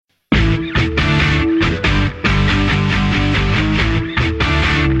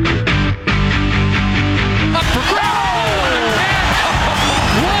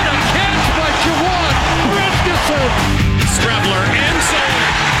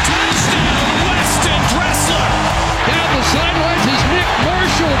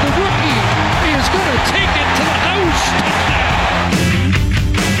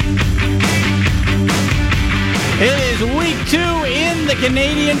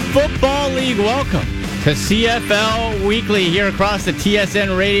Canadian Football League. Welcome to CFL Weekly here across the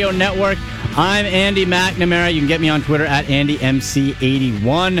TSN Radio Network. I'm Andy McNamara. You can get me on Twitter at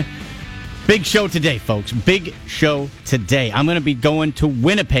AndyMC81. Big show today, folks. Big show today. I'm going to be going to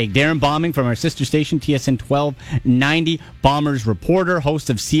Winnipeg. Darren Bombing from our sister station, TSN 1290, Bombers reporter,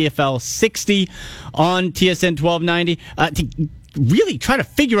 host of CFL 60 on TSN 1290, to really try to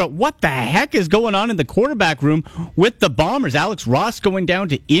figure out what the heck is going on in the quarterback room with the Bombers. Alex Ross going down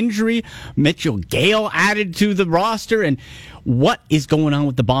to injury, Mitchell Gale added to the roster, and what is going on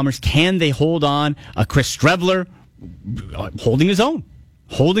with the Bombers? Can they hold on? Chris Streveler holding his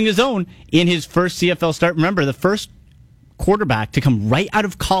own in his first CFL start. Remember, the first quarterback to come right out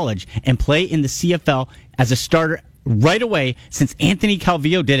of college and play in the CFL as a starter right away since Anthony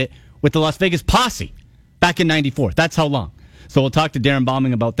Calvillo did it with the Las Vegas Posse back in 94. That's how long. So we'll talk to Darren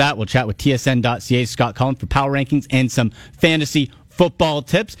Bombing about that. We'll chat with TSN.ca Scott Collins for power rankings and some fantasy football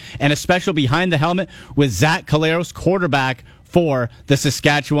tips, and a special Behind the Helmet with Zach Collaros, quarterback for the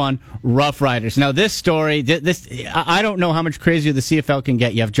Saskatchewan Roughriders. Now, this story, I don't know how much crazier the CFL can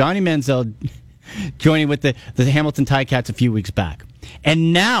get. You have Johnny Manziel joining with the Hamilton Ticats a few weeks back.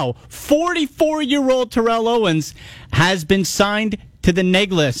 And now, 44-year-old Terrell Owens has been signed to the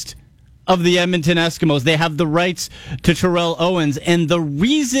neg list of the Edmonton Eskimos. They have the rights to Terrell Owens. And the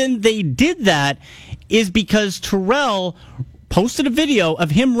reason they did that is because Terrell posted a video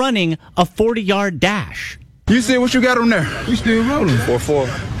of him running a 40-yard dash. You see what you got on there? You still rolling. 4-4.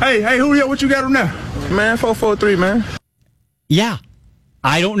 Hey, Julio, what you got on there? Man, 4-4-3, man. Yeah.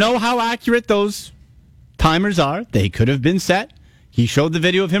 I don't know how accurate those timers are. They could have been set. He showed the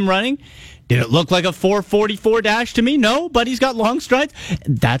video of him running. Did it look like a 4.44 dash to me? No, but he's got long strides.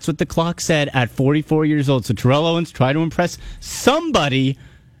 That's what the clock said at 44 years old. So Terrell Owens tried to impress somebody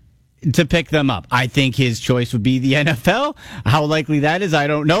to pick them up. I think his choice would be the NFL. How likely that is, I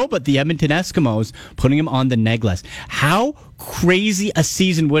don't know, but the Edmonton Eskimos putting him on the neg list. How crazy a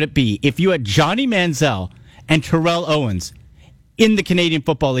season would it be if you had Johnny Manziel and Terrell Owens in the Canadian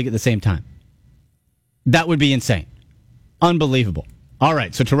Football League at the same time? That would be insane. Unbelievable. All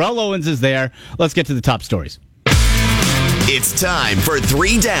right, so Terrell Owens is there. Let's get to the top stories. It's time for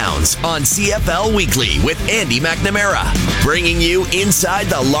 3 Downs on CFL Weekly with Andy McNamara, bringing you inside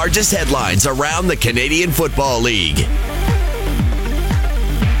the largest headlines around the Canadian Football League.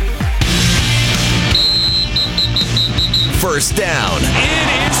 First down.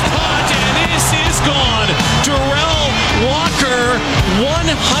 It is caught, and this is gone. Darrell Walker,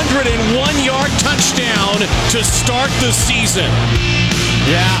 101-yard touchdown to start the season.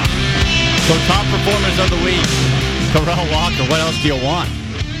 Yeah. So top performers of the week. Terrell Walker, what else do you want?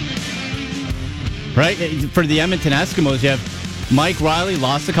 Right? For the Edmonton Eskimos, you have Mike Riley,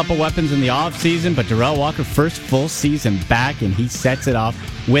 lost a couple weapons in the offseason, but Terrell Walker, first full season back, and he sets it off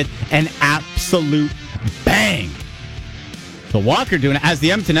with an absolute bang. So Walker doing it, as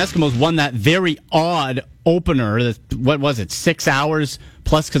the Edmonton Eskimos won that very odd opener, what was it, 6 hours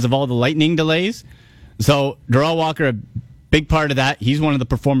plus because of all the lightning delays. So Terrell Walker, a big part of that. He's one of the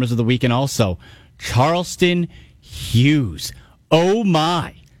performers of the week, and also Charleston Hughes. Oh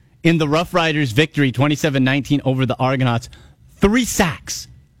my. In the Rough Riders' victory 27-19 over the Argonauts. 3 sacks.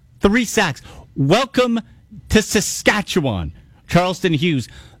 Welcome to Saskatchewan. Charleston Hughes.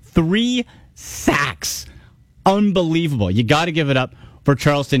 3 sacks. Unbelievable. You got to give it up for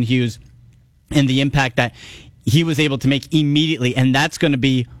Charleston Hughes and the impact that he was able to make immediately. And that's going to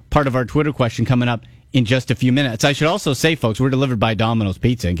be part of our Twitter question coming up in just a few minutes. I should also say, folks, we're delivered by Domino's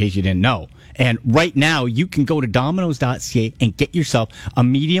Pizza, in case you didn't know. And right now, you can go to Domino's.ca and get yourself a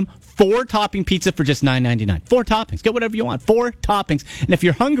medium 4-topping pizza for just $9.99. 4 toppings. Get whatever you want. 4 toppings. And if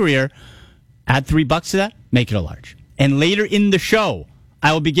you're hungrier, add $3 to that, make it a large. And later in the show,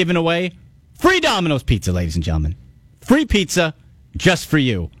 I will be giving away free Domino's Pizza, ladies and gentlemen. Free pizza just for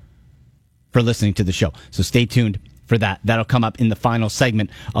you for listening to the show. So stay tuned for that. That'll come up in the final segment.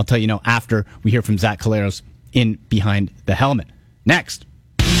 I'll tell you after we hear from Zach Collaros in Behind the Helmet. Next.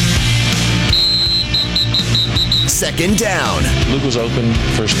 Second down. Luke was open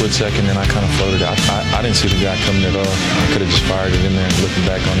for a split second, and I kind of floated out. I didn't see the guy coming at all. I could have just fired it in there and looking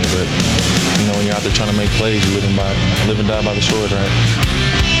back on it, but when you're out there trying to make plays, you live and die by the sword, right?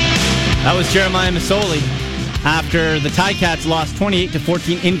 That was Jeremiah Masoli after the Ticats lost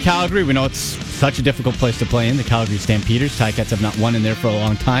 28-14 in Calgary. We know it's such a difficult place to play in, the Calgary Stampeders. Ticats have not won in there for a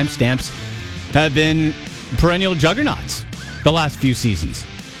long time. Stamps have been perennial juggernauts the last few seasons.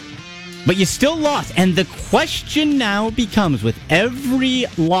 But you still lost. And the question now becomes, with every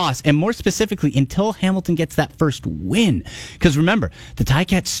loss, and more specifically, until Hamilton gets that first win. Because remember, the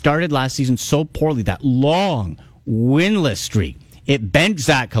Ticats started last season so poorly, that long winless streak. It benched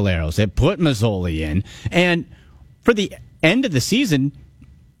Zach Collaros. It put Mazzoli in. And for the end of the season,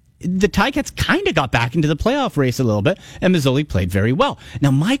 the Ticats kind of got back into the playoff race a little bit, and Mazzoli played very well. Now,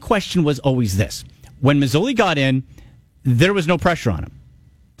 my question was always this. When Mazzoli got in, there was no pressure on him.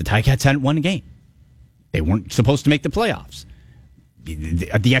 The Ticats hadn't won a game. They weren't supposed to make the playoffs.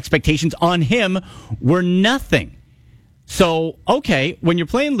 The expectations on him were nothing. So, okay, when you're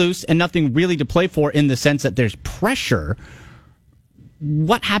playing loose and nothing really to play for in the sense that there's pressure,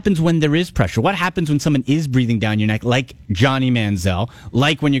 what happens when there is pressure? What happens when someone is breathing down your neck, like Johnny Manziel,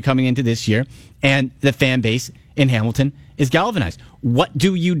 like when you're coming into this year and the fan base in Hamilton is galvanized? What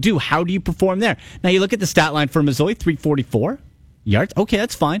do you do? How do you perform there? Now, you look at the stat line for Mazzoli, 344 yards. Okay,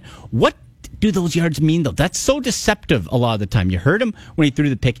 that's fine. What do those yards mean, though? That's so deceptive a lot of the time. You heard him when he threw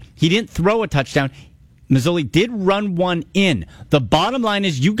the pick. He didn't throw a touchdown. Mazzoli did run one in. The bottom line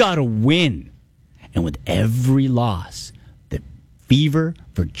is you got to win. And with every loss, the fever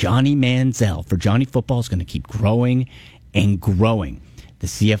for Johnny Manziel, for Johnny football, is going to keep growing and growing. The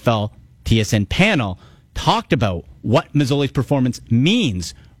CFL TSN panel talked about what Mazzoli's performance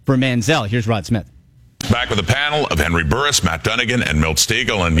means for Manziel. Here's Rod Smith. Back with a panel of Henry Burris, Matt Dunnigan, and Milt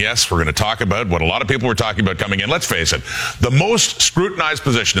Stegall. And yes, we're going to talk about what a lot of people were talking about coming in. Let's face it, the most scrutinized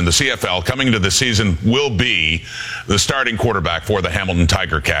position in the CFL coming into the season will be the starting quarterback for the Hamilton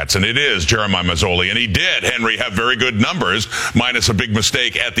Tiger Cats. And it is Jeremiah Mazzoli. And he did, Henry, have very good numbers, minus a big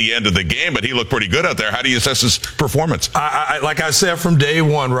mistake at the end of the game. But he looked pretty good out there. How do you assess his performance? Like I said from day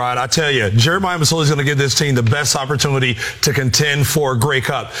one, Rod, I tell you, Jeremiah Mazzoli is going to give this team the best opportunity to contend for a Grey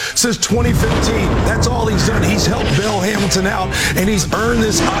Cup. Since 2015, that's all he's done. He's helped bail Hamilton out, and he's earned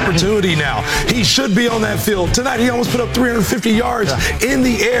this opportunity now. He should be on that field. Tonight, he almost put up 350 yards in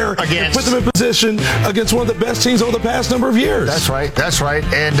the air and put them in position against one of the best teams over the past number of years. That's right. That's right.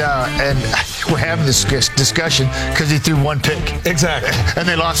 And we're having this discussion because he threw one pick. Exactly. And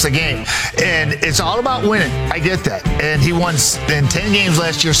they lost the game. And it's all about winning. I get that. And he won in 10 games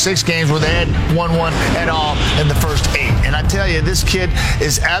last year, 6 games where they had won one at all in the first 8. And I tell you, this kid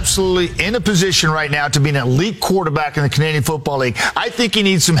is absolutely in a position right now to be an elite quarterback in the Canadian Football League. I think he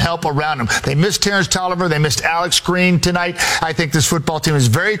needs some help around him. They missed Terrence Tolliver. They missed Alex Green tonight. I think this football team is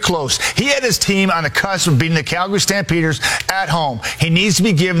very close. He had his team on the cusp of beating the Calgary Stampeders at home. He needs to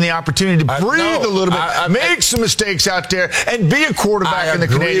be given the opportunity to breathe a little bit, make some mistakes out there, and be a quarterback in the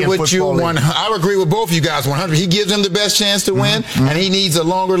Canadian Football League. I agree with both of you guys 100. He gives them the best chance to win, and he needs a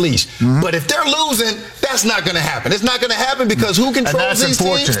longer leash. But if they're losing, that's not going to happen. It's not going to happen because who controls these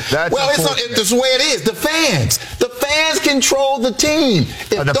teams? It's the way it is. The fans control the team.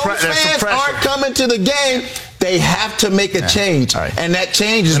 If those fans aren't coming to the game, they have to make a change. Right. And that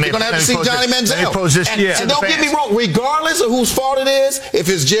change is we're going to have to see Johnny Manziel. And don't get me wrong, regardless of whose fault it is, if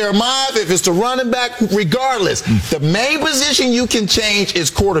it's Jeremiah, if it's the running back, regardless, the main position you can change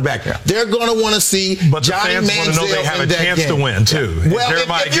is quarterback. They're going to want to see Johnny Manziel they have in a that chance game. to win, too. Well,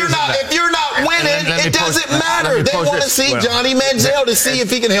 if you're not winning, it doesn't matter. They want to see Johnny Manziel to see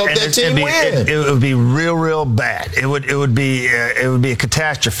if he can help that team win. It would be real bad. It would be a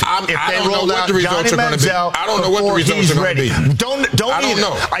catastrophe. I don't know what the results are going to be. I don't know what the results are going to be. I don't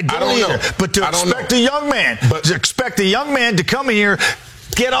know. I don't either. But to expect a young man to come here,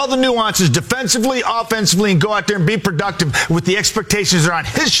 get all the nuances defensively, offensively, and go out there and be productive with the expectations that are on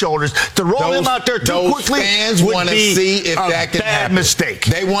his shoulders, to roll him out there too quickly fans want to see if that can happen. Mistake.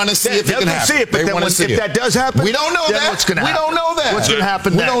 They want to see if it can happen. If that does happen, we don't know that. What's going to happen? We don't know that. What's going to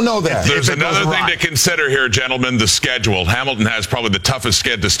happen? We don't know that. There's another thing to consider here, gentlemen, the schedule. Hamilton has probably the toughest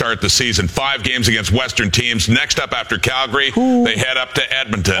schedule to start the season. 5 games against Western teams. Next up after Calgary, they head up to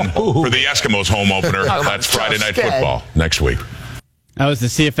Edmonton for the Eskimos home opener. That's Friday Night Football next week. That was the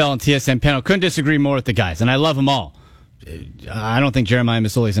CFL and TSN panel. Couldn't disagree more with the guys, and I love them all. I don't think Jeremiah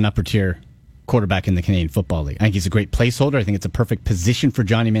Mazzoli is an upper-tier quarterback in the Canadian Football League. I think he's a great placeholder. I think it's a perfect position for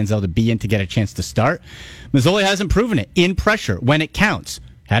Johnny Manziel to be in to get a chance to start. Mazzoli hasn't proven it in pressure when it counts.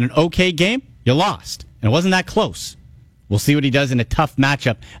 Had an okay game, you lost, and it wasn't that close. We'll see what he does in a tough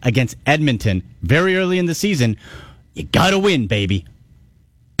matchup against Edmonton very early in the season. You got to win, baby.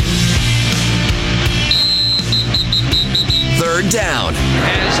 Third down.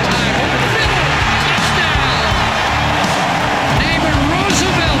 Has time over the middle. Touchdown. Damon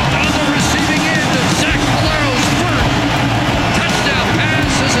Roosevelt on the receiving end of Zach Collaros' first touchdown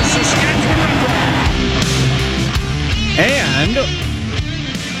pass as a Saskatchewan Roughrider. And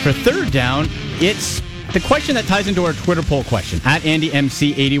for third down, it's the question that ties into our Twitter poll question at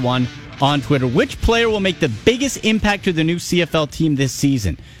AndyMC81 on Twitter. Which player will make the biggest impact to the new CFL team this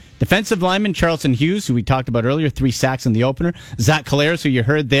season? Defensive lineman Charleston Hughes, who we talked about earlier, 3 sacks in the opener. Zach Collaros, who you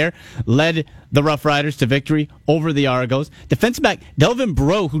heard there, led the Rough Riders to victory over the Argos. Defensive back Delvin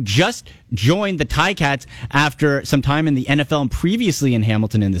Breaux, who just joined the Ticats after some time in the NFL and previously in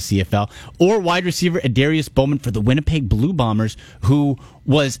Hamilton in the CFL. Or wide receiver Adarius Bowman for the Winnipeg Blue Bombers, who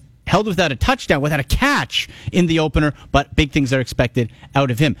was held without a touchdown, without a catch in the opener, but big things are expected out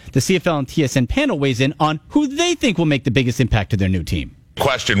of him. The CFL and TSN panel weighs in on who they think will make the biggest impact to their new team.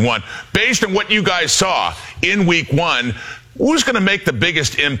 Question 1. Based on what you guys saw in week 1, who's going to make the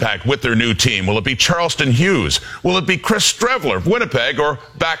biggest impact with their new team? Will it be Charleston Hughes? Will it be Chris Streveler of Winnipeg, or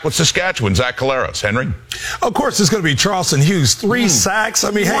back with Saskatchewan, Zach Collaros? Henry? Of course, it's going to be Charleston Hughes. 3 sacks.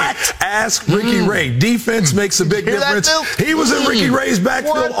 I mean, hey, ask Ricky Ray. Defense makes a big difference. He was in Ricky Ray's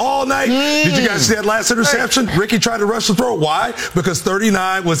backfield all night. Did you guys see that last interception? Ricky tried to rush the throw. Why? Because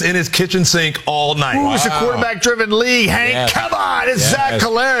 39 was in his kitchen sink all night. Ooh, it's a quarterback-driven league, Hank. Yes. Come on, it's Zach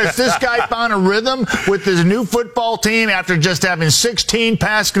Collaros. This guy found a rhythm with his new football team after just having 16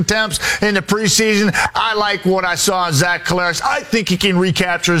 pass attempts in the preseason. I like what I saw in Zach Collaros. I think he can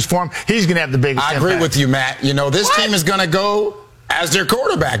recapture his form. He's going to have the biggest impact. I agree with you, Matt. You know, this team is going to go as their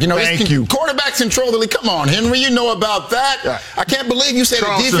quarterback. You know, quarterback's control the league. Come on, Henry, you know about that. Yeah. I can't believe you said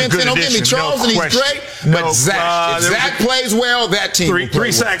the defense didn't give me Charles, and he's great. But Zach, if Zach plays well, that team will play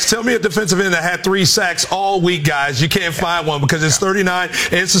 3 sacks. Tell me a defensive end that had 3 sacks all week, guys. You can't find one because it's 39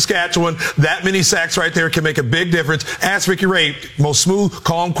 in Saskatchewan. That many sacks right there can make a big difference. Ask Ricky Ray, most smooth,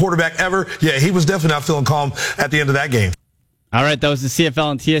 calm quarterback ever. Yeah, he was definitely not feeling calm at the end of that game. All right, that was the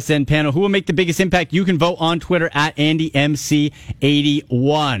CFL and TSN panel. Who will make the biggest impact? You can vote on Twitter at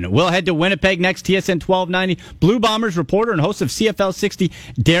AndyMC81. We'll head to Winnipeg next. TSN 1290. Blue Bombers reporter and host of CFL 60,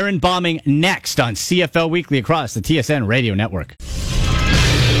 Darren Bombing, next on CFL Weekly across the TSN radio network.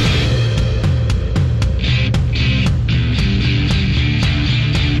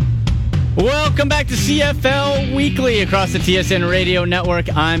 Welcome back to CFL Weekly across the TSN Radio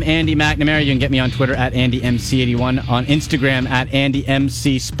Network. I'm Andy McNamara. You can get me on Twitter at AndyMC81, on Instagram at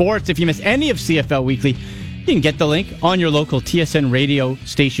AndyMCSports. If you miss any of CFL Weekly, you can get the link on your local TSN radio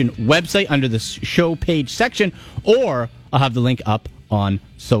station website under the show page section, or I'll have the link up on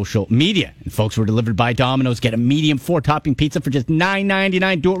social media. And folks, we're delivered by Domino's. Get a medium 4-topping pizza for just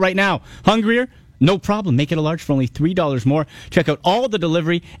 $9.99. Do it right now. Hungrier? No problem. Make it a large for only $3 more. Check out all the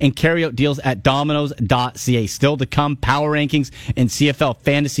delivery and carry-out deals at Domino's.ca. Still to come, power rankings and CFL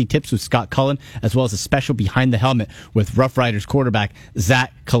fantasy tips with Scott Cullen, as well as a special behind the helmet with Rough Riders quarterback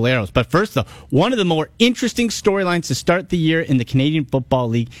Zach Collaros. But first, though, one of the more interesting storylines to start the year in the Canadian Football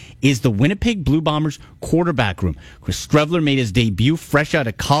League is the Winnipeg Blue Bombers quarterback room. Chris Streveler made his debut fresh out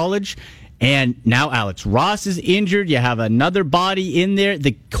of college. And now Alex Ross is injured. You have another body in there.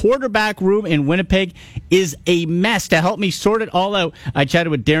 The quarterback room in Winnipeg is a mess. To help me sort it all out, I chatted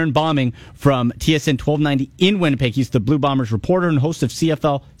with Darren Bombing from TSN 1290 in Winnipeg. He's the Blue Bombers reporter and host of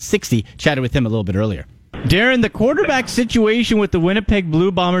CFL 60. Chatted with him a little bit earlier. Darren, the quarterback situation with the Winnipeg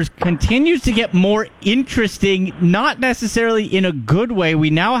Blue Bombers continues to get more interesting, not necessarily in a good way.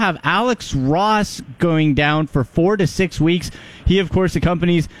 We now have Alex Ross going down for 4 to 6 weeks. He, of course,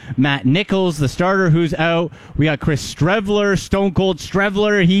 accompanies Matt Nichols, the starter, who's out. We got Chris Streveler, Stone Cold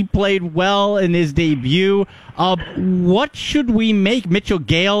Streveler. He played well in his debut. What should we make? Mitchell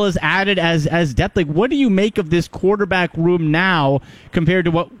Gale is added as depth. Like, what do you make of this quarterback room now compared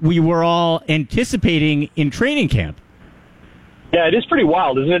to what we were all anticipating in training camp? Yeah, it is pretty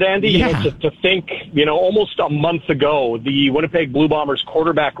wild, isn't it, Andy? Yeah. You know, to think, almost a month ago, the Winnipeg Blue Bombers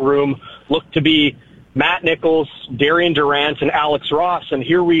quarterback room looked to be Matt Nichols, Darian Durant, and Alex Ross, and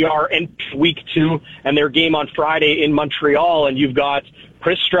here we are in week 2 and their game on Friday in Montreal, and you've got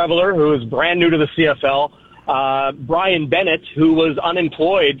Chris Streveler, who is brand new to the CFL, Brian Bennett, who was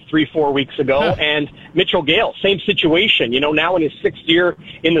unemployed 3-4 weeks ago, and Mitchell Gale, same situation, now in his 6th year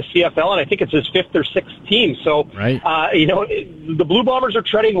in the CFL, and I think it's his 5th or 6th team. So, right. The Blue Bombers are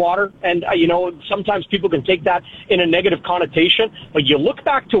treading water, and, sometimes people can take that in a negative connotation, but you look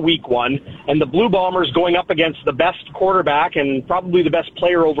back to week 1, and the Blue Bombers going up against the best quarterback and probably the best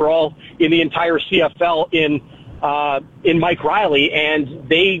player overall in the entire CFL in Mike Riley, and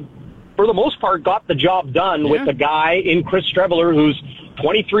they, for the most part, got the job done with a guy in Chris Streveler who's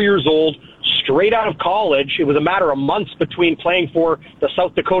 23 years old, straight out of college. It was a matter of months between playing for the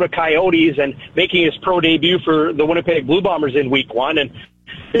South Dakota Coyotes and making his pro debut for the Winnipeg Blue Bombers in week 1. And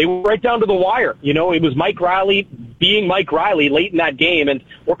they were right down to the wire. It was Mike Riley being Mike Riley late in that game and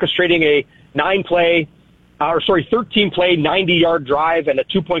orchestrating a 9-play 13-play, 90-yard drive and a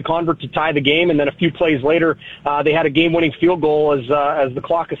 2-point convert to tie the game, and then a few plays later, they had a game-winning field goal as the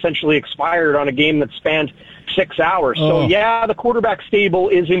clock essentially expired on a game that spanned 6 hours. So, yeah, the quarterback stable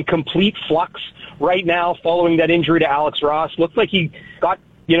is in complete flux right now following that injury to Alex Ross. Looks like he got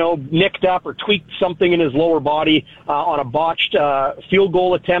nicked up or tweaked something in his lower body on a botched field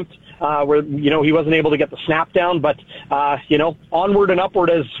goal attempt. Where, he wasn't able to get the snap down, but, onward and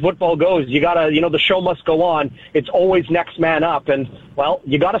upward as football goes. You gotta, the show must go on. It's always next man up. And, well,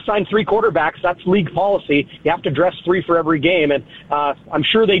 you gotta sign 3 quarterbacks. That's league policy. You have to dress 3 for every game. And, I'm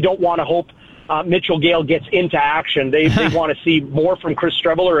sure they don't want to hope Mitchell Gale gets into action. They want to see more from Chris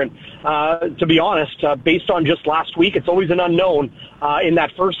Streveler. And, to be honest, based on just last week, it's always an unknown, in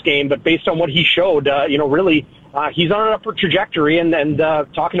that first game, but based on what he showed, really, he's on an upward trajectory, and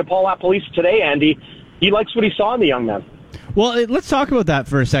talking to Paul LaPolice today, Andy, he likes what he saw in the young man. Well, let's talk about that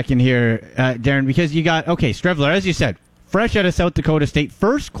for a second here, Darren, because you got, Streveler, as you said, fresh out of South Dakota State,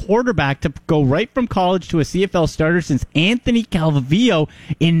 first quarterback to go right from college to a CFL starter since Anthony Calvillo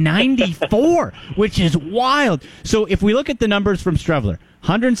in 94, which is wild. So if we look at the numbers from Streveler,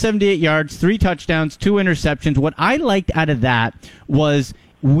 178 yards, 3 touchdowns, 2 interceptions. What I liked out of that was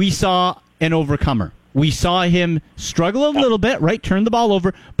we saw an overcomer. We saw him struggle a little bit, right? Turn the ball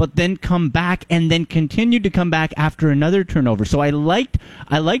over, but then come back and then continued to come back after another turnover. So I liked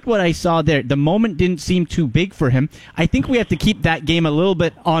what I saw there. The moment didn't seem too big for him. I think we have to keep that game a little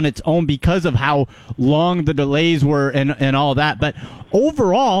bit on its own because of how long the delays were and all that. But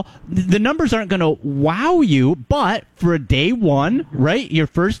overall, the numbers aren't going to wow you, but for a day one, right? Your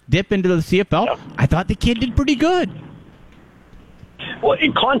first dip into the CFL, I thought the kid did pretty good. Well,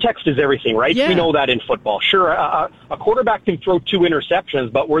 context is everything, right? Yeah. We know that in football. Sure, a quarterback can throw 2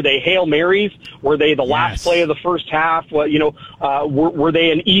 interceptions, but were they Hail Marys? Were they the last play of the first half? Well, were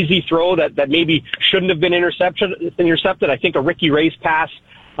they an easy throw that maybe shouldn't have been intercepted? I think a Ricky Ray's pass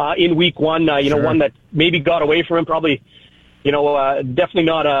in week 1, one that maybe got away from him, probably. Definitely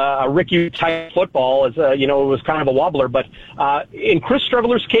not a Ricky type football. As it was kind of a wobbler. But in Chris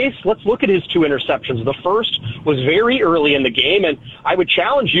Streveler's case, let's look at his 2 interceptions. The first was very early in the game, and I would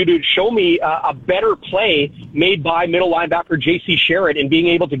challenge you to show me a better play made by middle linebacker J.C. Sherritt in being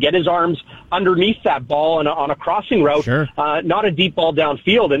able to get his arms underneath that ball on a crossing route, not a deep ball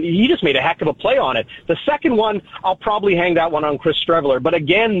downfield, and he just made a heck of a play on it. The second one, I'll probably hang that one on Chris Streveler. But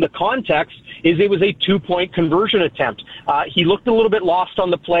again, the context is it was a 2-point conversion attempt. He looked a little bit lost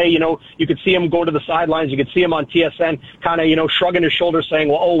on the play. You could see him go to the sidelines. You could see him on TSN kind of, shrugging his shoulders saying,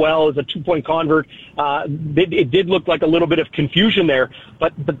 well, it's a 2-point convert. It did look like a little bit of confusion there.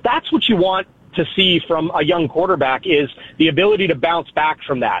 But that's what you want to see from a young quarterback is the ability to bounce back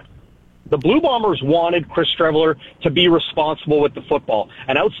from that. The Blue Bombers wanted Chris Streveler to be responsible with the football.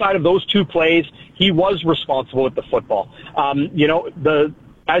 And outside of those 2 plays, he was responsible with the football.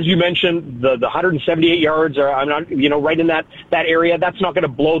 As you mentioned, the 178 yards are, I'm not, right in that area. That's not going to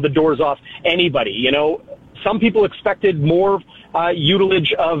blow the doors off anybody. Some people expected more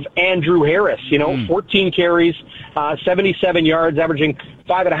utilage of Andrew Harris. 14 carries, 77 yards, averaging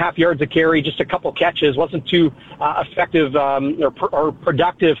 5.5 yards a carry, just a couple catches. Wasn't too effective or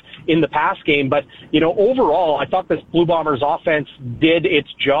productive in the pass game. But, overall, I thought this Blue Bombers offense did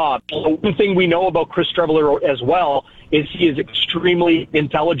its job. One thing we know about Chris Streveler as well is he is extremely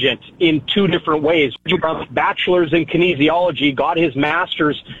intelligent in 2 different ways. Bachelor's in kinesiology, got his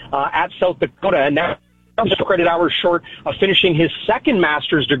master's at South Dakota, and now just credit hours short of finishing his second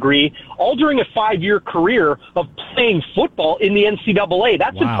master's degree, all during a 5-year career of playing football in the NCAA.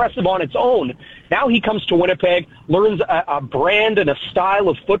 That's impressive on its own. Now he comes to Winnipeg, learns a brand and a style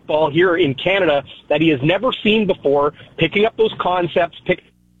of football here in Canada that he has never seen before, picking up those concepts,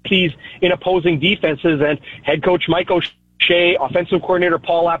 keys in opposing defenses, and head coach Mike O'Shea, offensive coordinator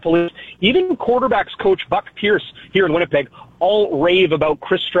Paul LaPolice, even quarterbacks coach Buck Pierce here in Winnipeg all rave about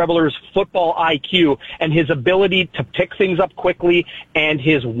Chris Streveler's football IQ and his ability to pick things up quickly and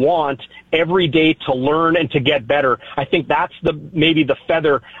his want every day to learn and to get better. I think that's maybe the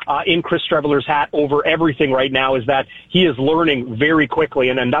feather in Chris Streveler's hat over everything right now is that he is learning very quickly,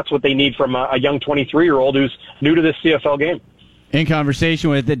 and that's what they need from a young 23-year-old who's new to this CFL game. In conversation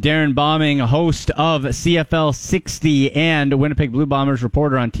with Darren Bombing, host of CFL 60 and Winnipeg Blue Bombers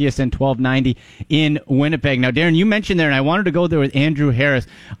reporter on TSN 1290 in Winnipeg. Now, Darren, you mentioned there, and I wanted to go there with Andrew Harris.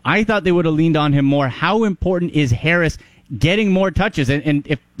 I thought they would have leaned on him more. How important is Harris getting more touches? And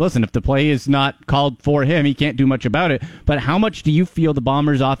if the play is not called for him, he can't do much about it. But how much do you feel the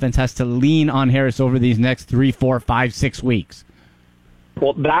Bombers offense has to lean on Harris over these next 3, 4, 5, 6 weeks?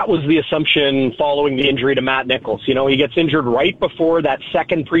 Well, that was the assumption following the injury to Matt Nichols. You know, he gets injured right before that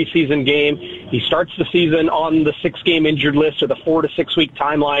second preseason game. He starts the season on the 6-game injured list or the 4 to 6 week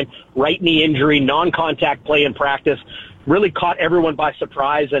timeline, right knee injury, non-contact play in practice. Really caught everyone by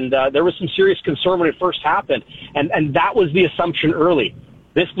surprise, and there was some serious concern when it first happened. And that was the assumption early.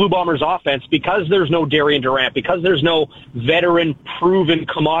 This Blue Bombers offense, because there's no Darian Durant, because there's no veteran proven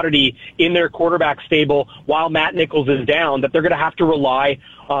commodity in their quarterback stable while Matt Nichols is down, that they're going to have to rely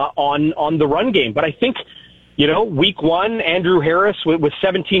on the run game. But I think, you know, week one, Andrew Harris with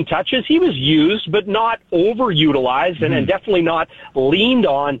 17 touches, he was used but not overutilized and definitely not leaned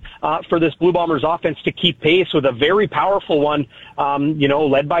on for this Blue Bombers offense to keep pace with a very powerful one, you know,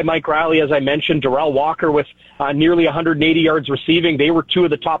 led by Mike Riley, as I mentioned, Darrell Walker with nearly 180 yards receiving. They were two of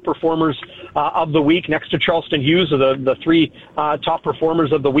the top performers of the week, next to Charleston Hughes, the three top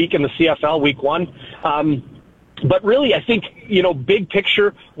performers of the week in the CFL week one. But really, I think, you know, big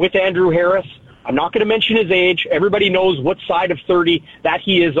picture with Andrew Harris, I'm not going to mention his age. Everybody knows what side of 30 that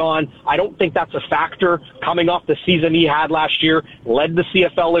he is on. I don't think that's a factor coming off the season he had last year. Led the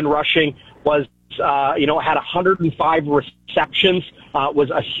CFL in rushing, was, you know, had 105 receptions,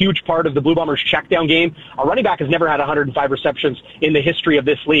 was a huge part of the Blue Bombers checkdown game. A running back has never had 105 receptions in the history of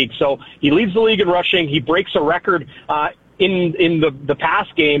this league. So he leads the league in rushing. He breaks a record in the pass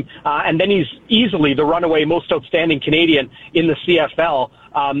game, and then he's easily the runaway most outstanding Canadian in the CFL.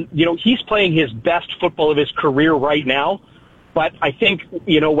 You know, he's playing his best football of his career right now. But I think,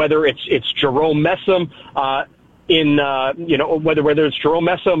 you know, whether it's Jerome Messam, you know, whether it's Jerome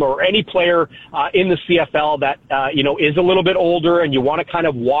Messam or any player in the CFL that, you know, is a little bit older and you want to kind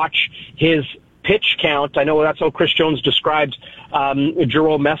of watch his pitch count. I know that's how Chris Jones described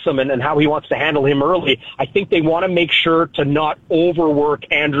Jerome Messam and how he wants to handle him early. I think they want to make sure to not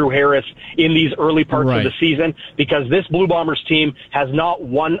overwork Andrew Harris in these early parts of the season, because this Blue Bombers team has not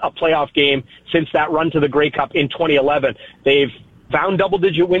won a playoff game since that run to the Grey Cup in 2011. They've found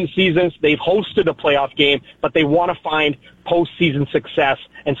double-digit win seasons. They've hosted a playoff game, but they want to find postseason success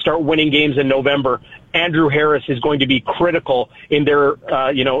and start winning games in November. Andrew Harris is going to be critical in their,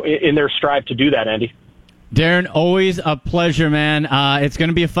 you know, in their strive to do that, Andy. Darren, always a pleasure, man. It's going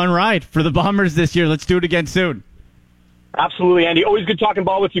to be a fun ride for the Bombers this year. Let's do it again soon. Absolutely, Andy. Always good talking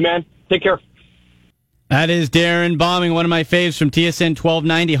ball with you, man. Take care. That is Darren Bombing, one of my faves from TSN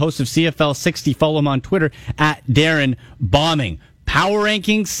 1290, host of CFL 60. Follow him on Twitter at Darren Bombing. Power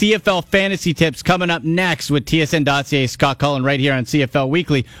rankings, CFL fantasy tips coming up next with TSN.ca Scott Cullen right here on CFL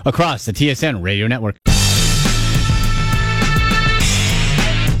Weekly across the TSN Radio Network.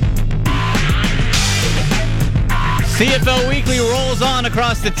 CFL Weekly rolls on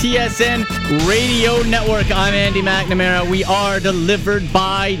across the TSN Radio Network. I'm Andy McNamara. We are delivered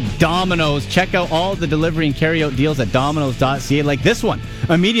by Domino's. Check out all the delivery and carryout deals at Domino's.ca, like this one.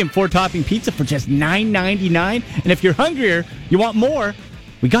 A medium 4-topping pizza for just $9.99. And if you're hungrier, you want more,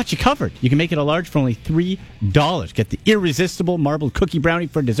 we got you covered. You can make it a large for only $3. Get the irresistible marbled cookie brownie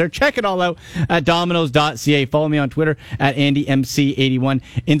for dessert. Check it all out at Domino's.ca. Follow me on Twitter at AndyMC81,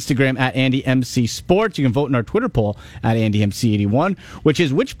 Instagram at AndyMCSports. You can vote in our Twitter poll at AndyMC81, which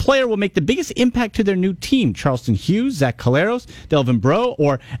is which player will make the biggest impact to their new team? Charleston Hughes, Zach Caleros, Delvin Breaux,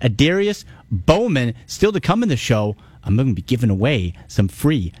 or Adarius Bowman? Still to come in the show, I'm going to be giving away some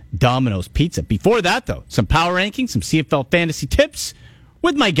free Domino's pizza. Before that, though, some power rankings, some CFL fantasy tips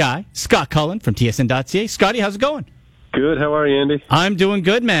with my guy, Scott Cullen from TSN.ca. Scotty, how's it going? Good. How are you, Andy? I'm doing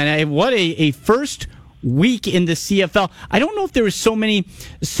good, man. What a first week in the CFL. I don't know if there were so many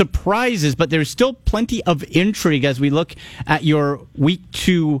surprises, but there's still plenty of intrigue as we look at your week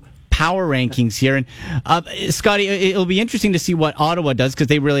 2 power rankings here. And Scotty, it'll be interesting to see what Ottawa does, because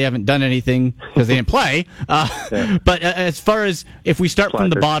they really haven't done anything because they didn't play. But as far as if we start from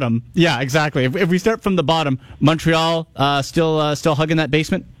the bottom, yeah, exactly. If we start from the bottom, Montreal still hugging that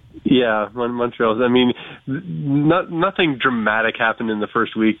basement. Yeah, Montreal. I mean, nothing dramatic happened in the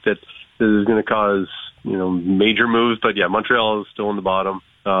first week that is going to cause major moves. But yeah, Montreal is still in the bottom.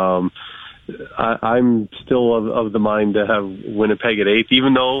 I'm still of the mind to have Winnipeg at 8th,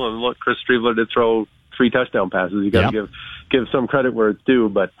 even though, look, Chris Streveler did throw 3 touchdown passes. You got to give some credit where it's due,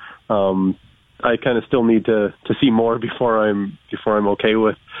 but I kind of still need to see more before I'm okay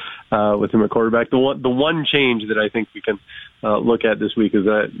with him at quarterback. The one change that I think we can look at this week is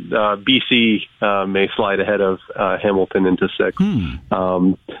that BC may slide ahead of Hamilton into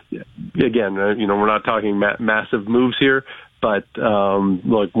 6th. Again, we're not talking massive moves here. But,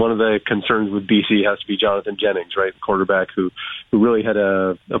 look, one of the concerns with BC has to be Jonathan Jennings, right? Quarterback who really had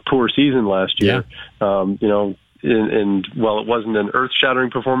a poor season last year. Yeah. And while it wasn't an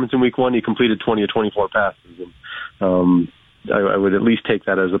earth-shattering performance in week 1, he completed 20 of 24 passes. And, I would at least take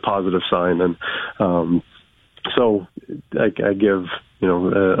that as a positive sign. And so I give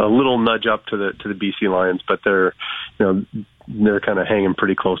a little nudge up to the BC Lions, but they're kind of hanging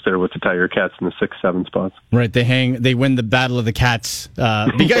pretty close there with the Tiger Cats in the 6-7 spots. Right, they win the Battle of the Cats.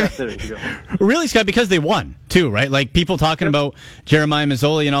 Because, there you go. Really, Scott, because they won too, right? Like people talking about Jeremiah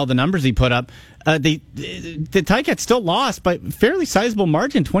Masoli and all the numbers he put up. The Ticats still lost by fairly sizable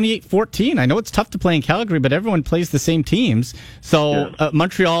margin, 28-14. I know it's tough to play in Calgary, but everyone plays the same teams. So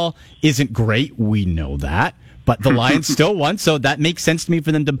Montreal isn't great. We know that. But the Lions still won, so that makes sense to me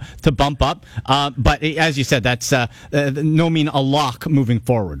for them to bump up. But as you said, that's no mean a lock moving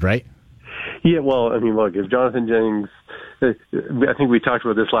forward, right? Yeah, well, I mean, look, if Jonathan Jennings, I think we talked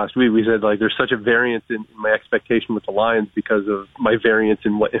about this last week. We said, like, there's such a variance in my expectation with the Lions because of my variance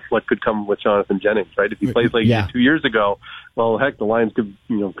in what could come with Jonathan Jennings, right? If he plays like 2 years ago, well, heck, the Lions could,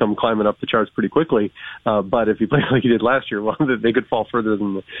 come climbing up the charts pretty quickly. But if he plays like he did last year, well, they could fall further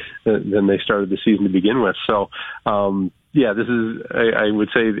than they started the season to begin with. So, this is, I would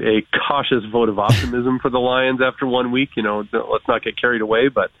say, a cautious vote of optimism for the Lions after 1 week. Let's not get carried away,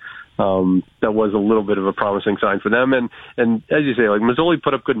 but that was a little bit of a promising sign for them. And as you say, like Masoli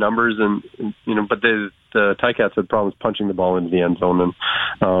put up good numbers, but the Ticats had problems punching the ball into the end zone.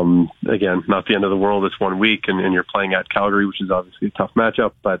 And again, not the end of the world. It's 1 week, and you're playing at Calgary, which is obviously a tough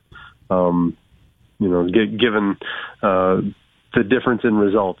matchup. But given the difference in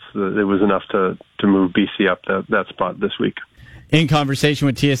results, it was enough to move BC up that spot this week. In conversation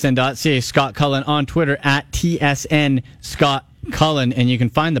with TSN.ca, Scott Cullen on Twitter at TSN Scott Cullen, and you can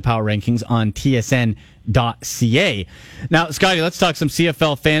find the power rankings on TSN.ca. Now, Scotty, let's talk some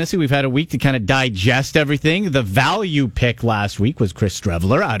CFL fantasy. We've had a week to kind of digest everything. The value pick last week was Chris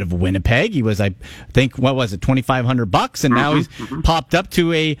Streveler out of Winnipeg. He was, I think, what was it, $2,500, and now he's popped up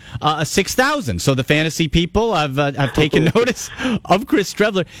to a $6,000. So the fantasy people have taken notice of Chris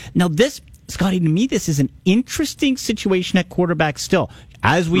Streveler. Now, Scotty, to me, this is an interesting situation at quarterback still.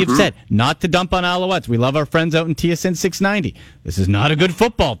 As we have said, not to dump on Alouettes. We love our friends out in TSN 690. This is not a good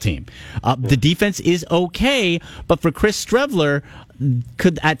football team. The defense is okay, but for Chris Streveler,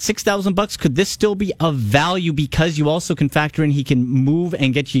 at $6,000, could this still be of value because you also can factor in he can move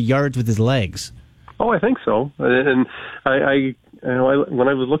and get you yards with his legs? Oh, I think so. And I when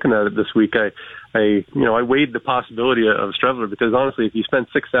I was looking at it this week, I weighed the possibility of Streveler because honestly, if you spend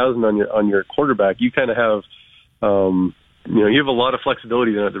 $6,000 on your quarterback, you kind of have, you have a lot of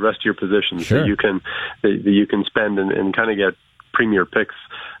flexibility in the rest of your positions that you can spend and kind of get premier picks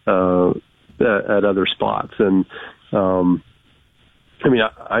at other spots. And I'm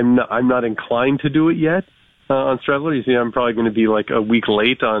not inclined to do it yet on Streveler. You see, I'm probably going to be like a week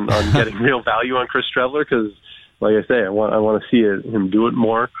late on getting real value on Chris Streveler because, like I say, I want to see him do it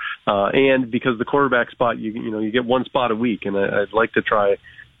more. And because the quarterback spot, you get one spot a week, and I'd like to try.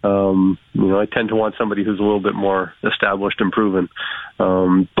 I tend to want somebody who's a little bit more established and proven.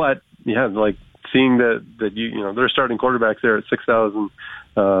 But yeah, like seeing that they're starting quarterbacks there at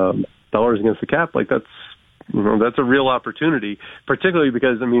 $6,000 against the cap, like that's a real opportunity, particularly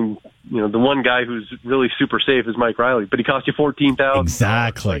because the one guy who's really super safe is Mike Riley, but he cost you $14,000.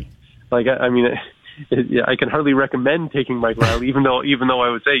 Exactly. I can hardly recommend taking Mike Riley, even though I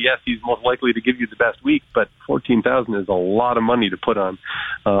would say yes, he's most likely to give you the best week. But $14,000 is a lot of money to put on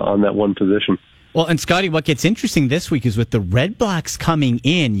that one position. Well, and Scotty, what gets interesting this week is with the Red Blacks coming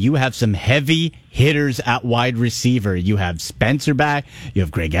in, you have some heavy hitters at wide receiver. You have Spencer back. You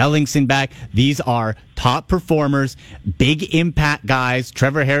have Greg Ellingson back. These are top performers, big impact guys.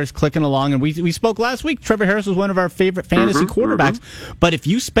 Trevor Harris clicking along. And we spoke last week. Trevor Harris was one of our favorite fantasy quarterbacks. But if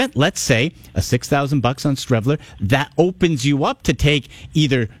you spent, let's say, $6,000 on Streveler, that opens you up to take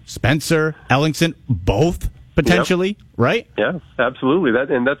either Spencer, Ellingson, both potentially, right? Yeah, absolutely.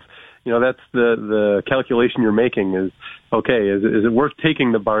 That's the calculation you're making is, okay, is it worth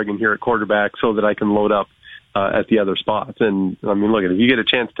taking the bargain here at quarterback so that I can load up at the other spots? And look, if you get a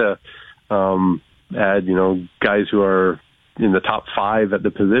chance to add, guys who are in the top 5 at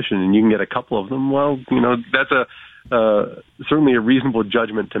the position and you can get a couple of them, well, that's certainly a reasonable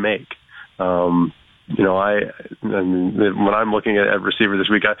judgment to make. When I'm looking at receiver this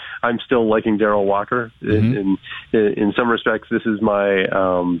week, I'm still liking Darrell Walker. In some respects, this is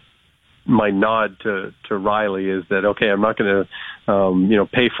my nod to Riley is that, okay, I'm not going to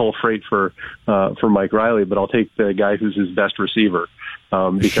pay full freight for Mike Riley, but I'll take the guy who's his best receiver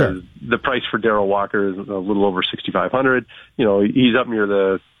because the price for Darrell Walker is a little over $6,500. He's up near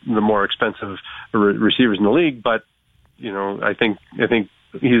the more expensive receivers in the league, but I think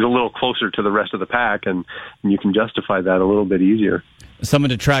he's a little closer to the rest of the pack, and you can justify that a little bit easier.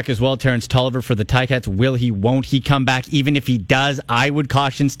 Someone to track as well, Terrence Tolliver for the Ticats. Will he, won't he come back? Even if he does, I would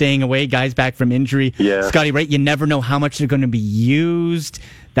caution staying away. Guys back from injury. Yeah. Scotty, right? You never know how much they're going to be used.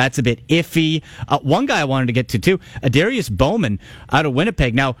 That's a bit iffy. One guy I wanted to get to, too, Darius Bowman out of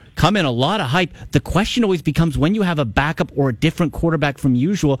Winnipeg. Now, come in a lot of hype. The question always becomes when you have a backup or a different quarterback from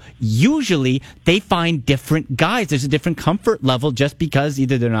usual, usually they find different guys. There's a different comfort level just because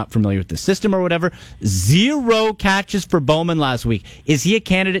either they're not familiar with the system or whatever. 0 catches for Bowman last week. Is he a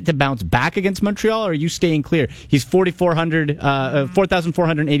candidate to bounce back against Montreal, or are you staying clear? He's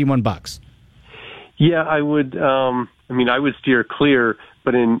 $4,481. Yeah, I would. I would steer clear,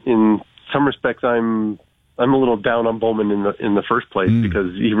 but in some respects, I'm a little down on Bowman in the first place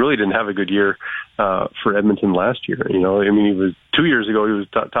because he really didn't have a good year for Edmonton last year. He was 2 years ago he was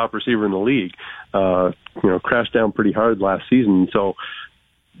top receiver in the league. Crashed down pretty hard last season. So,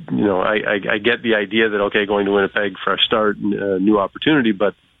 I get the idea that okay, going to Winnipeg, fresh start, new opportunity,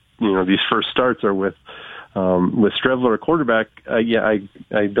 but these first starts are with Strevler, a quarterback. I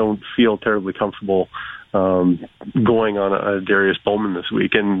don't feel terribly comfortable going on a Darius Bowman this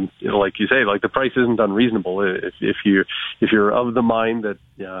week. And like you say, like the price isn't unreasonable. If you're of the mind that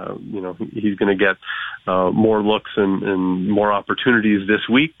he's going to get more looks and more opportunities this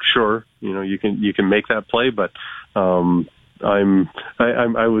week, sure, you can make that play. But I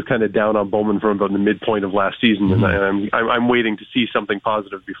was kind of down on Bowman from about the midpoint of last season, and I'm waiting to see something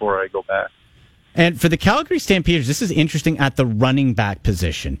positive before I go back. And for the Calgary Stampeders, this is interesting at the running back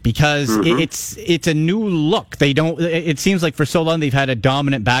position because it's a new look. It seems like for so long they've had a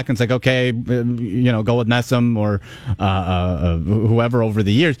dominant back, and it's like, okay, go with Messam or whoever over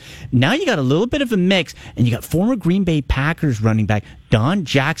the years. Now you got a little bit of a mix, and you got former Green Bay Packers running back Don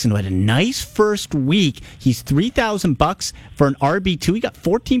Jackson, who had a nice first week. He's $3,000 for an RB2. He got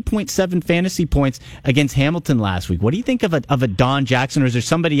 14.7 fantasy points against Hamilton last week. What do you think of a Don Jackson, or is there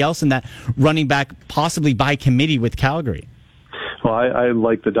somebody else in that running back possibly by committee with Calgary? Well, I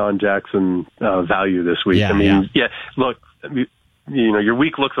like the Don Jackson value this week. Look, your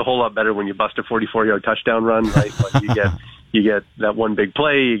week looks a whole lot better when you bust a 44-yard touchdown run, right? Like you get that one big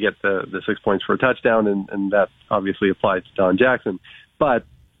play, you get the 6 points for a touchdown, and that obviously applies to Don Jackson. But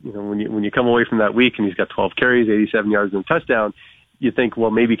when you come away from that week and he's got 12 carries, 87 yards, and a touchdown, you think, well,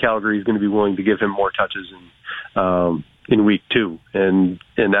 maybe Calgary is going to be willing to give him more touches in week 2, and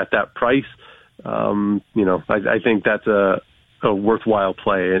at that price, I think that's a worthwhile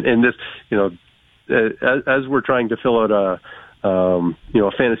play. And this, as we're trying to fill out a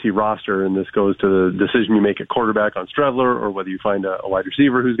fantasy roster, and this goes to the decision you make at quarterback on Strevler, or whether you find a wide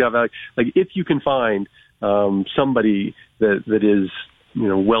receiver who's got value. Like if you can find somebody that is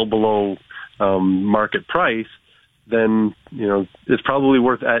well below market price, then it's probably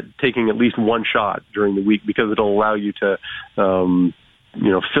worth taking at least one shot during the week, because it'll allow you to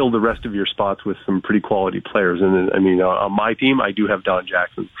fill the rest of your spots with some pretty quality players. And on my team, I do have Don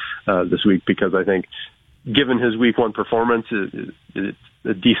Jackson this week, because I think, given his week 1 performance, it's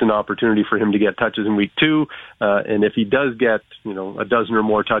a decent opportunity for him to get touches in week 2. And if he does get, a dozen or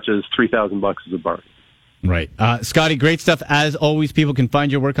more touches, $3,000 is a bargain. Right. Scotty, great stuff. As always, people can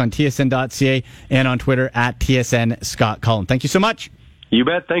find your work on tsn.ca and on Twitter at TSN Scott Cullen. Thank you so much. You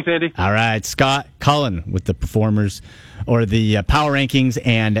bet. Thanks, Andy. All right. Scott Cullen with the performers or the power rankings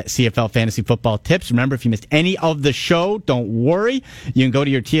and CFL fantasy football tips. Remember, if you missed any of the show, don't worry. You can go to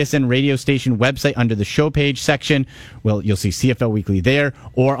your TSN radio station website under the show page section. Well, you'll see CFL Weekly there,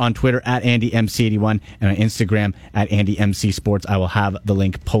 or on Twitter at AndyMC81 and on Instagram at AndyMCSports. I will have the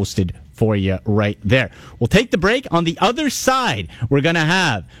link posted for you right there. We'll take the break. On the other side, we're going to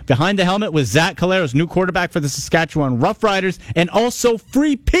have Behind the Helmet with Zach Caleros, new quarterback for the Saskatchewan Roughriders, and also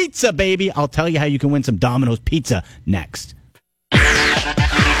free pizza, baby. I'll tell you how you can win some Domino's pizza next.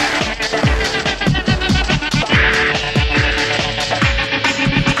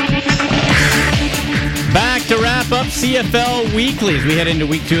 Back to wrap up CFL Weekly as we head into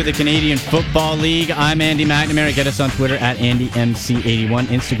week 2 of the Canadian Football League. I'm Andy McNamara. Get us on Twitter at AndyMC81,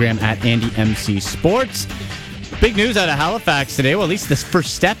 Instagram at AndyMCSports. Big news out of Halifax today. Well, at least this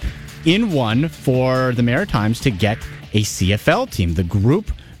first step in one for the Maritimes to get a CFL team. The group,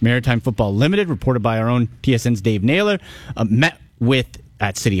 Maritime Football Limited, reported by our own TSN's Dave Naylor, met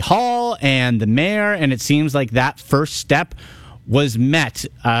at City Hall and the mayor, and it seems like that first step was met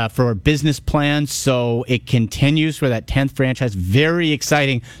for a business plan, so it continues for that 10th franchise. Very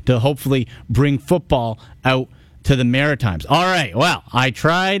exciting to hopefully bring football out to the Maritimes. All right, well, I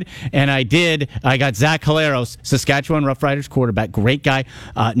tried and I did. I got Zach Collaros, Saskatchewan Roughriders quarterback. Great guy.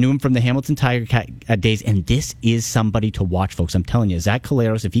 Knew him from the Hamilton Tiger days, and this is somebody to watch, folks. I'm telling you, Zach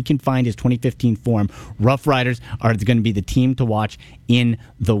Collaros, if he can find his 2015 form, Roughriders are going to be the team to watch in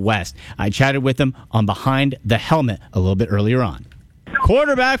the West. I chatted with him on Behind the Helmet a little bit earlier on.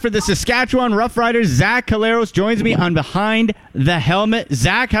 Quarterback for the Saskatchewan Roughriders, Zach Collaros, joins me on Behind the Helmet.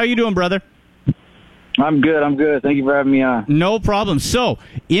 Zach, how you doing, brother? I'm good. Thank you for having me on. No problem. So,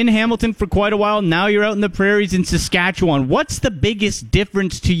 in Hamilton for quite a while, now you're out in the prairies in Saskatchewan. What's the biggest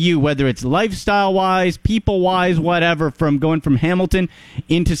difference to you, whether it's lifestyle-wise, people-wise, whatever, from going from Hamilton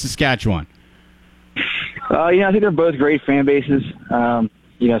into Saskatchewan? I think they're both great fan bases.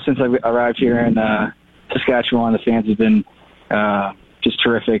 Since I arrived here in Saskatchewan, the fans have been just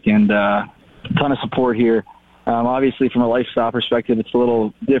terrific and a ton of support here. Obviously, from a lifestyle perspective, it's a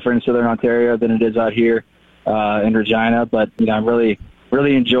little different in Southern Ontario than it is out here in Regina. But I'm really,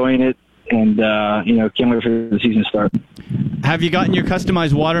 really enjoying it, and can't wait for the season to start. Have you gotten your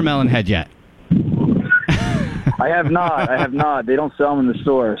customized watermelon head yet? I have not. They don't sell them in the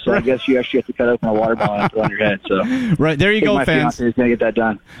store, so I guess you actually have to cut open a watermelon and put it on your head. So right there you go, my fans. My fiance is gonna get that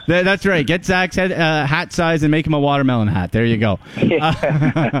done. That's right. Get Zach's head, hat size and make him a watermelon hat. There you go.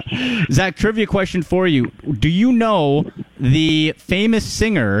 Zach, trivia question for you: do you know the famous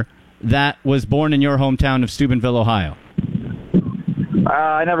singer that was born in your hometown of Steubenville, Ohio?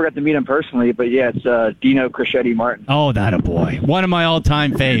 I never got to meet him personally, but yeah, it's Dino Crescetti Martin. Oh, that a boy. One of my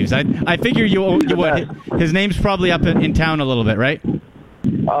all-time faves. I figure you would. His name's probably up in town a little bit, right?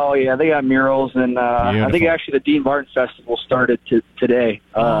 Oh, yeah, they got murals, and I think actually the Dean Martin Festival started today,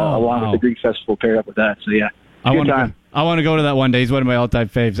 along with the Greek Festival paired up with that, so yeah. I want to go to that one day. He's one of my all-time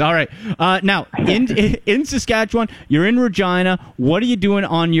faves. All right. Now, in Saskatchewan, you're in Regina. What are you doing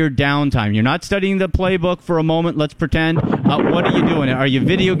on your downtime? You're not studying the playbook for a moment, let's pretend. What are you doing? Are you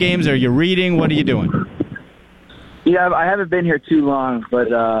video games? Are you reading? What are you doing? Yeah, I haven't been here too long,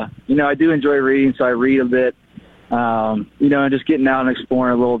 but, I do enjoy reading, so I read a bit. And just getting out and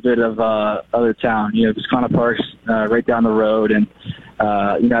exploring a little bit of other town. Piscana Park's right down the road, and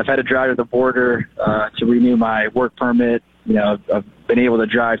I've had to drive to the border to renew my work permit. I've been able to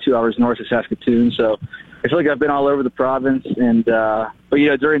drive 2 hours north of Saskatoon, so I feel like I've been all over the province. And but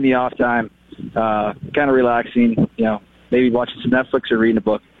during the off time, kind of relaxing. Maybe watching some Netflix or reading a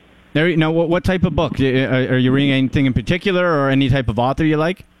book. What type of book? Are you reading anything in particular, or any type of author you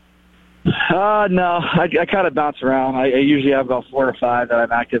like? No, I kind of bounce around. I usually have about 4 or 5 that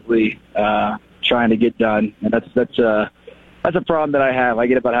I'm actively trying to get done, and that's a problem that I have. I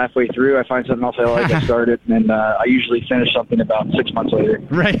get about halfway through, I find something else I like, I start it, and I usually finish something about 6 months later.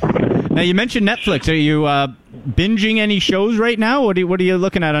 Right. Now, you mentioned Netflix. Are you binging any shows right now? What are you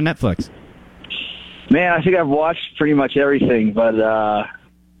looking at on Netflix? Man, I think I've watched pretty much everything, but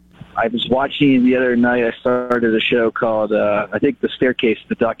I was watching the other night. I started a show called, I think, The Staircase,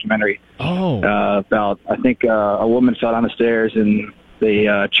 the documentary. Oh. About, I think, a woman fell down the stairs and they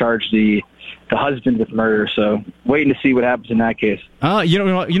charged the husband with murder. So, waiting to see what happens in that case. You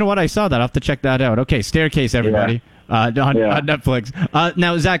know what? I saw that. I'll have to check that out. Okay, Staircase, everybody. Yeah. On Netflix.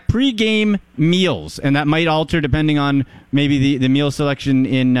 Now, Zach, pre-game meals, and that might alter depending on maybe the meal selection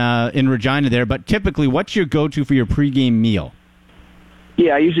in Regina there. But typically, what's your go-to for your pre-game meal?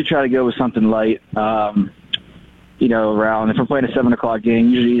 Yeah, I usually try to go with something light. Around, if we're playing a 7 o'clock game,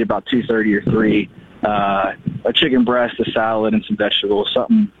 usually eat about 2:30 or 3. A chicken breast, a salad, and some vegetables,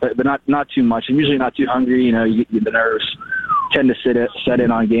 something, but not too much. I'm usually not too hungry. The nerves tend to set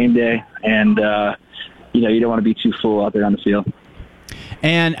in on game day, and you don't want to be too full out there on the field.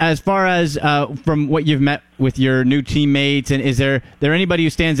 And as far as from what you've met with your new teammates, and is there anybody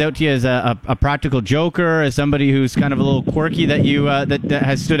who stands out to you as a practical joker, as somebody who's kind of a little quirky that you that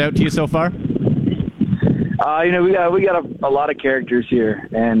has stood out to you so far? We got a lot of characters here,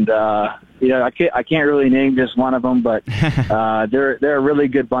 and I can't really name just one of them, but they're a really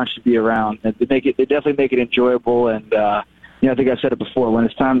good bunch to be around. And they definitely make it enjoyable, and I think I've said it before. When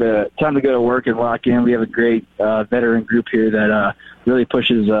it's time to go to work and lock in, we have a great veteran group here that really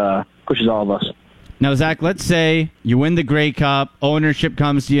pushes all of us. Now, Zach, let's say you win the Grey Cup. Ownership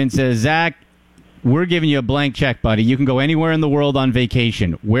comes to you and says, "Zach, we're giving you a blank check, buddy. You can go anywhere in the world on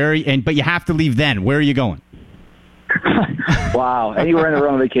vacation. But you have to leave then. Where are you going?" Wow, anywhere in the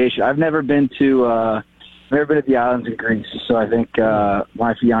world on vacation. I've never been to the islands in Greece, so I think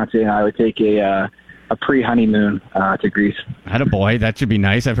my fiance and I would take a pre-honeymoon to Greece. Attaboy, that should be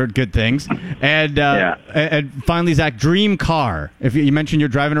nice. I've heard good things. And and finally, Zach, dream car. If you mentioned you're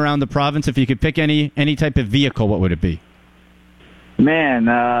driving around the province, if you could pick any type of vehicle, what would it be? Man,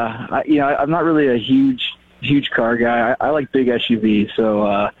 I'm not really a huge huge car guy. I like big SUVs,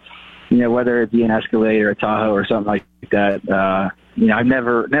 so whether it be an Escalade or a Tahoe or something like that, I've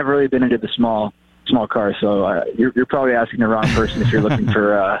never really been into the small cars. So you're probably asking the wrong person if you're looking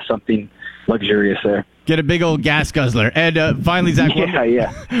for something luxurious there. Get a big old gas guzzler. And finally, Zach,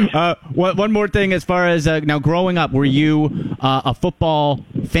 one more thing as far as now growing up, were you a football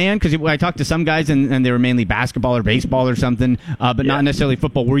fan? Because I talked to some guys and they were mainly basketball or baseball or something, but not necessarily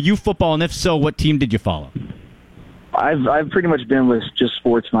football. Were you football? And if so, what team did you follow? I've pretty much been with just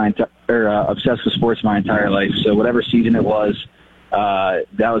sports obsessed with sports my entire life. So whatever season it was,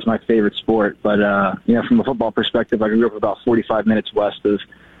 that was my favorite sport. But from a football perspective, I grew up about 45 minutes west of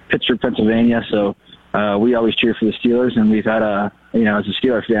Pittsburgh, Pennsylvania. So we always cheer for the Steelers, and we've had as a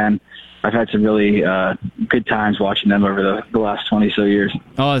Steeler fan, I've had some really good times watching them over the last 20 so years.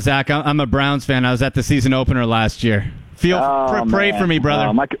 Oh, Zach, I'm a Browns fan. I was at the season opener last year. Pray for me,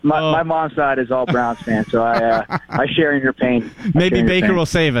 brother. My mom's side is all Browns fans, so I share in your pain. Maybe Baker will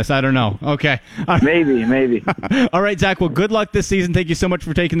save us. I don't know. Okay. Maybe. All right, Zach. Well, good luck this season. Thank you so much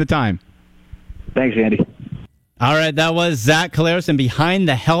for taking the time. Thanks, Andy. All right, that was Zach Collaros, and behind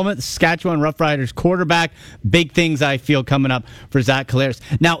the helmet, Saskatchewan Roughriders quarterback. Big things I feel coming up for Zach Collaros.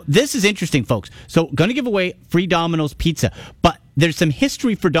 Now, this is interesting, folks. So, going to give away free Domino's pizza, but there's some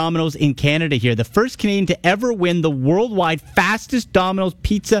history for Domino's in Canada here. The first Canadian to ever win the worldwide fastest Domino's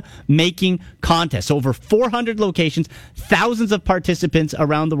pizza making contest. So over 400 locations, thousands of participants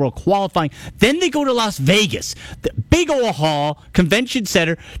around the world qualifying. Then they go to Las Vegas, the big old hall, convention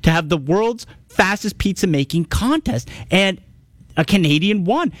center, to have the world's fastest pizza making contest. And a Canadian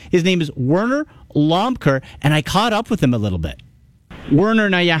won. His name is Werner Lomker, and I caught up with him a little bit. Werner,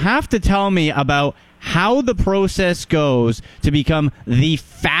 now you have to tell me about how the process goes to become the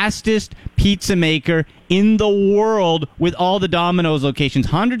fastest pizza maker in the world with all the Domino's locations,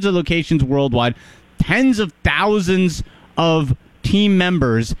 hundreds of locations worldwide, tens of thousands of team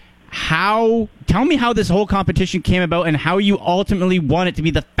members. Tell me how this whole competition came about and how you ultimately won it to be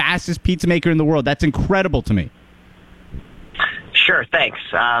the fastest pizza maker in the world. That's incredible to me. Sure, thanks.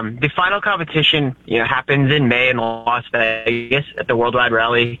 The final competition, happens in May in Las Vegas at the Worldwide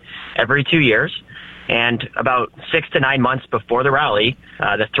Rally every 2 years. And about 6 to 9 months before the rally,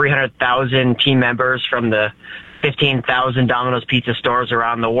 the 300,000 team members from the 15,000 Domino's Pizza stores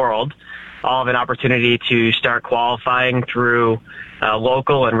around the world all have an opportunity to start qualifying through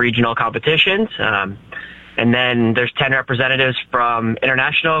local and regional competitions. And then there's 10 representatives from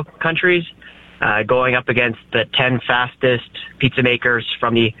international countries going up against the 10 fastest pizza makers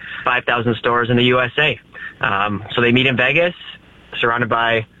from the 5,000 stores in the USA. So they meet in Vegas, surrounded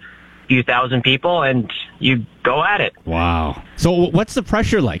by few thousand people, and you go at it. Wow. So what's the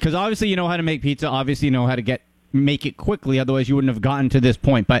pressure like? Because obviously you know how to make pizza, obviously you know how to make it quickly, otherwise you wouldn't have gotten to this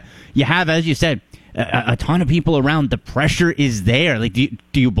point. But you have, as you said, a ton of people around. The pressure is there. Like, do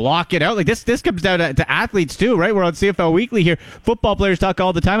you block it out? Like this comes down to athletes too, right? We're on CFL Weekly here. Football players talk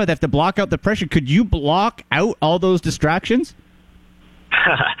all the time about they have to block out the pressure. Could you block out all those distractions?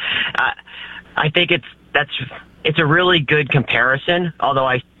 I think it's a really good comparison, although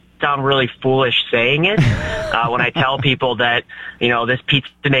I sound really foolish saying it when I tell people that this pizza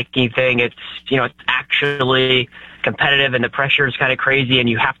making thing, it's actually competitive and the pressure is kind of crazy and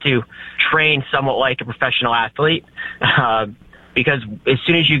you have to train somewhat like a professional athlete because as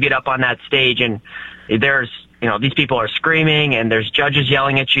soon as you get up on that stage and there's these people are screaming and there's judges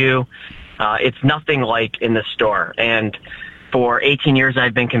yelling at you, it's nothing like in the store. And for 18 years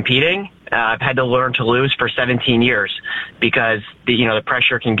I've been competing. I've had to learn to lose for 17 years because the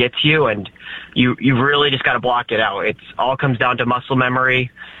pressure can get to you, and you really just got to block it out. It all comes down to muscle memory,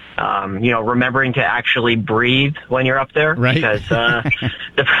 remembering to actually breathe when you're up there, right? Because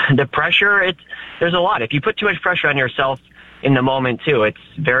the pressure, there's a lot. If you put too much pressure on yourself in the moment too, it's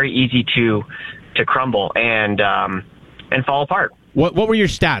very easy to crumble and fall apart. What were your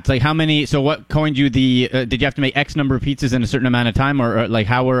stats? Like how many? So what coined you the? Did you have to make X number of pizzas in a certain amount of time, or like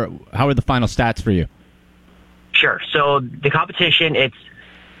how were the final stats for you? Sure. So the competition, it's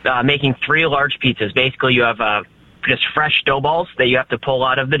making 3 large pizzas. Basically, you have just fresh dough balls that you have to pull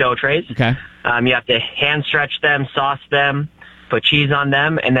out of the dough trays. Okay. You have to hand stretch them, sauce them, put cheese on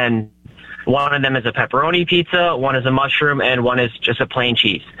them, and then one of them is a pepperoni pizza, one is a mushroom, and one is just a plain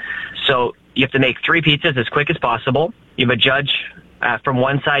cheese. So you have to make 3 pizzas as quick as possible. You have a judge from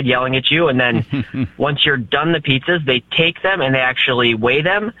one side yelling at you, and then once you're done the pizzas, they take them and they actually weigh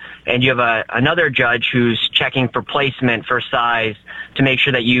them, and you have another judge who's checking for placement, for size, to make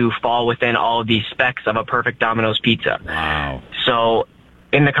sure that you fall within all of these specs of a perfect Domino's pizza. Wow. So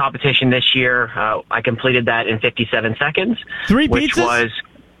in the competition this year, I completed that in 57 seconds. 3 which pizzas? Was,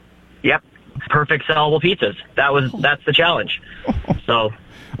 yep. perfect sellable pizzas. That's the challenge. So.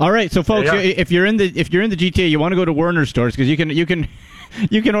 All right, so folks, if you're in the GTA, you want to go to Werner stores because you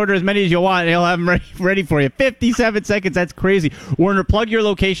can order as many as you want, and he'll have them ready for you. 57 seconds, that's crazy. Werner, plug your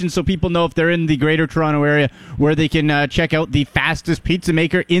location so people know if they're in the Greater Toronto area where they can check out the fastest pizza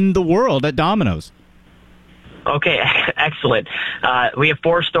maker in the world at Domino's. Okay, excellent. We have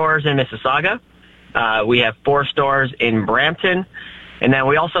 4 stores in Mississauga. We have 4 stores in Brampton. And then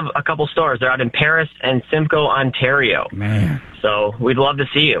we also have a couple stores. They're out in Paris and Simcoe, Ontario. Man. So we'd love to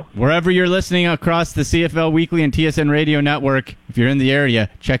see you. Wherever you're listening across the CFL Weekly and TSN Radio Network, if you're in the area,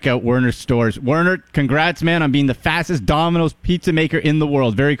 check out Werner's stores. Werner, congrats, man, on being the fastest Domino's pizza maker in the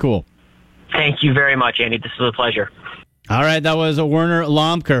world. Very cool. Thank you very much, Andy. This was a pleasure. All right, that was a Werner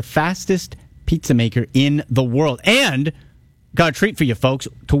Lomker, fastest pizza maker in the world. And got a treat for you, folks.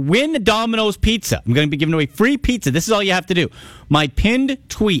 To win Domino's Pizza, I'm going to be giving away free pizza. This is all you have to do. My pinned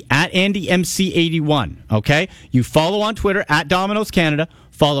tweet at AndyMC81, okay? You follow on Twitter at Domino's Canada,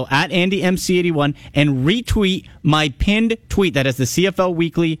 follow at AndyMC81, and retweet my pinned tweet that has the CFL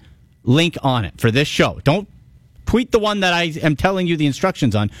Weekly link on it for this show. Don't tweet the one that I am telling you the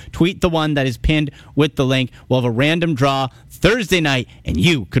instructions on. Tweet the one that is pinned with the link. We'll have a random draw Thursday night, and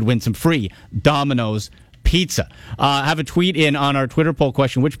you could win some free Domino's Pizza. Have a tweet in on our Twitter poll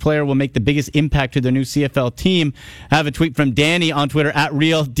question. Which player will make the biggest impact to their new CFL team? Have a tweet from Danny on Twitter at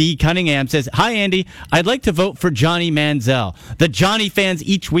RealDCunningham. Says, hi, Andy. I'd like to vote for Johnny Manziel. The Johnny fans,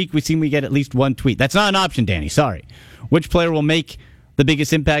 each week we seem we get at least one tweet. That's not an option, Danny. Sorry. Which player will make the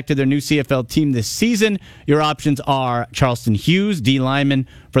biggest impact to their new CFL team this season? Your options are Charleston Hughes, D lineman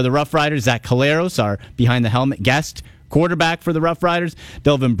for the Rough Riders. Zach Caleros, our behind-the-helmet guest quarterback for the Rough Riders,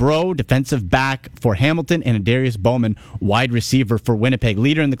 Delvin Breaux, defensive back for Hamilton, and Darius Bowman, wide receiver for Winnipeg.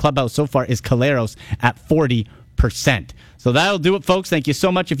 Leader in the clubhouse so far is Caleros at 40%. So that'll do it, folks. Thank you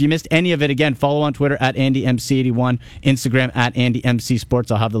so much. If you missed any of it, again, follow on Twitter at AndyMC81, Instagram at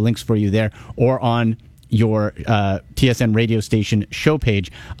AndyMCSports. I'll have the links for you there, or on your TSN radio station show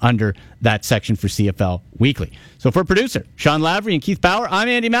page under that section for CFL Weekly. So for producer Sean Lavery and Keith Bauer, I'm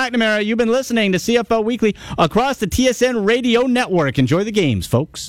Andy McNamara. You've been listening to CFL Weekly across the TSN radio network. Enjoy the games, folks.